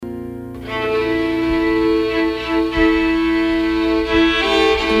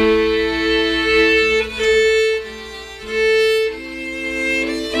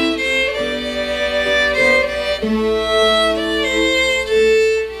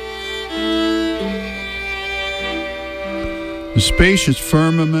spacious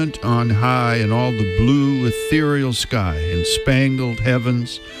firmament on high, and all the blue ethereal sky, and spangled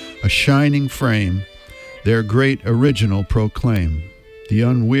heavens, a shining frame, their great original proclaim. The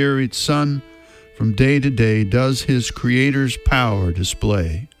unwearied sun from day to day does his Creator's power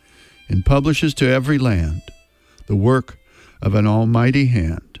display, and publishes to every land the work of an almighty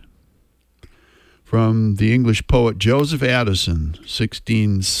hand. From the English poet Joseph Addison,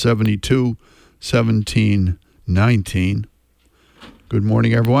 1672-1719. Good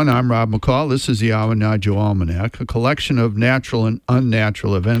morning, everyone. I'm Rob McCall. This is the Awanadjo Almanac, a collection of natural and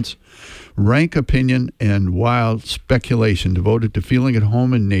unnatural events, rank opinion, and wild speculation devoted to feeling at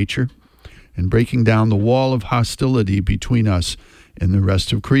home in nature and breaking down the wall of hostility between us and the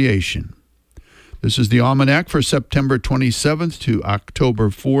rest of creation. This is the Almanac for September 27th to October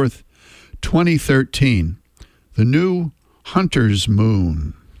 4th, 2013. The new Hunter's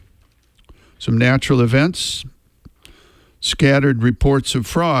Moon. Some natural events. Scattered reports of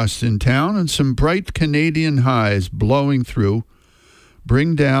frost in town and some bright Canadian highs blowing through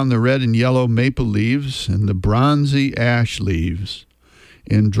bring down the red and yellow maple leaves and the bronzy ash leaves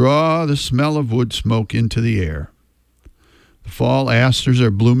and draw the smell of wood smoke into the air. The fall asters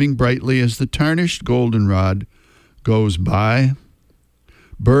are blooming brightly as the tarnished goldenrod goes by.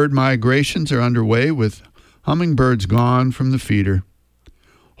 Bird migrations are underway with hummingbirds gone from the feeder,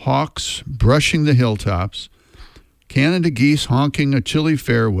 hawks brushing the hilltops, Canada geese honking a chilly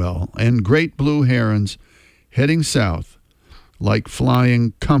farewell, and great blue herons heading south like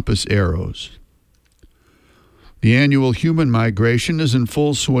flying compass arrows. The annual human migration is in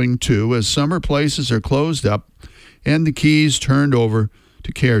full swing, too, as summer places are closed up and the keys turned over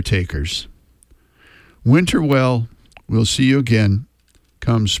to caretakers. Winter well, we'll see you again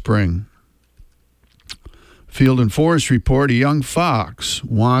come spring. Field and Forest report, a young fox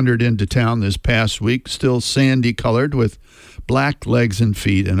wandered into town this past week, still sandy-colored with black legs and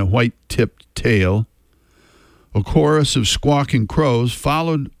feet and a white-tipped tail. A chorus of squawking crows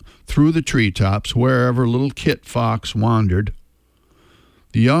followed through the treetops wherever little Kit Fox wandered.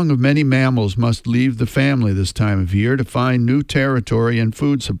 The young of many mammals must leave the family this time of year to find new territory and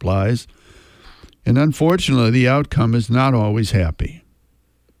food supplies, and unfortunately the outcome is not always happy.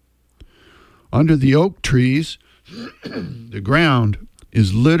 Under the oak trees, the ground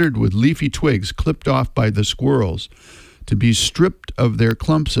is littered with leafy twigs clipped off by the squirrels to be stripped of their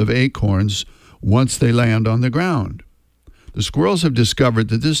clumps of acorns once they land on the ground. The squirrels have discovered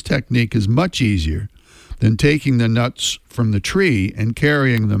that this technique is much easier than taking the nuts from the tree and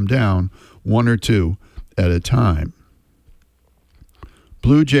carrying them down one or two at a time.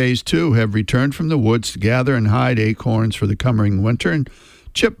 Blue jays, too, have returned from the woods to gather and hide acorns for the coming winter, and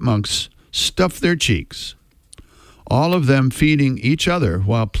chipmunks stuff their cheeks, all of them feeding each other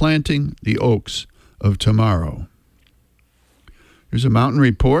while planting the oaks of tomorrow. Here's a mountain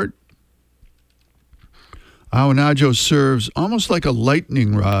report. Awanadjo serves almost like a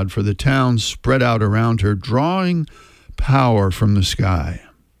lightning rod for the towns spread out around her, drawing power from the sky.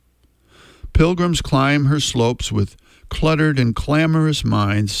 Pilgrims climb her slopes with cluttered and clamorous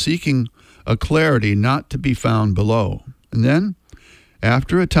minds, seeking a clarity not to be found below. And then,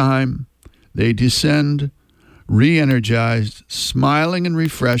 after a time, they descend, re-energized, smiling and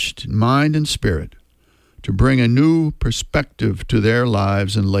refreshed in mind and spirit, to bring a new perspective to their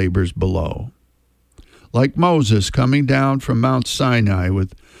lives and labors below. Like Moses coming down from Mount Sinai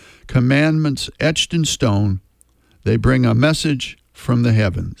with commandments etched in stone, they bring a message from the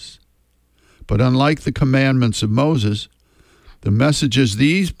heavens. But unlike the commandments of Moses, the messages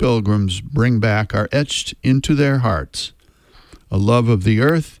these pilgrims bring back are etched into their hearts: a love of the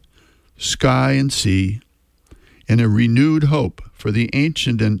earth, sky and sea, and a renewed hope for the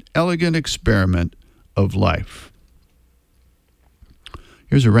ancient and elegant experiment of life.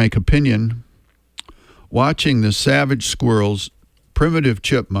 Here's a rank opinion. Watching the savage squirrels, primitive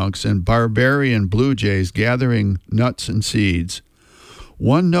chipmunks, and barbarian blue jays gathering nuts and seeds,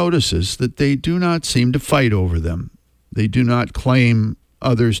 one notices that they do not seem to fight over them. They do not claim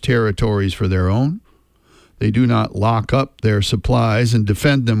others' territories for their own. They do not lock up their supplies and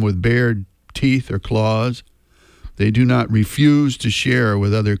defend them with bared teeth or claws. They do not refuse to share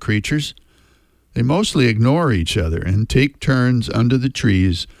with other creatures. They mostly ignore each other and take turns under the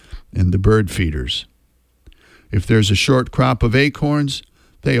trees and the bird feeders. If there's a short crop of acorns,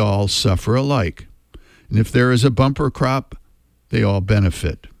 they all suffer alike. And if there is a bumper crop, they all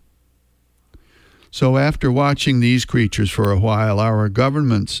benefit. So after watching these creatures for a while, our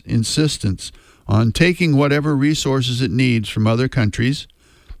government's insistence on taking whatever resources it needs from other countries,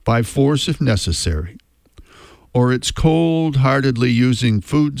 by force if necessary, or its cold-heartedly using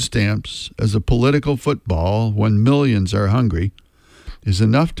food stamps as a political football when millions are hungry is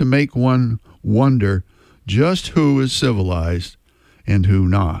enough to make one wonder just who is civilized and who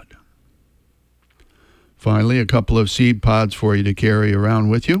not. Finally, a couple of seed pods for you to carry around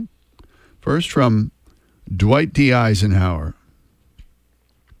with you. First, from Dwight D. Eisenhower.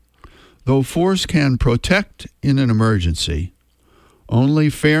 Though force can protect in an emergency, only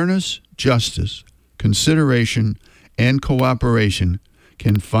fairness, justice, consideration, and cooperation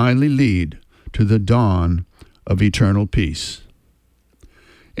can finally lead to the dawn of eternal peace.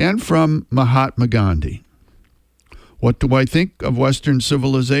 And from Mahatma Gandhi. What do I think of Western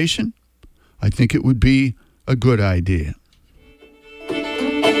civilization? I think it would be a good idea.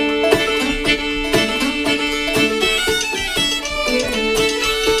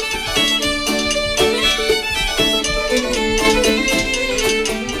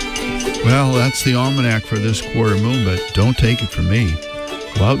 Well, that's the almanac for this quarter moon, but don't take it from me.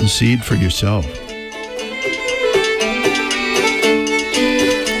 Go out and seed for yourself.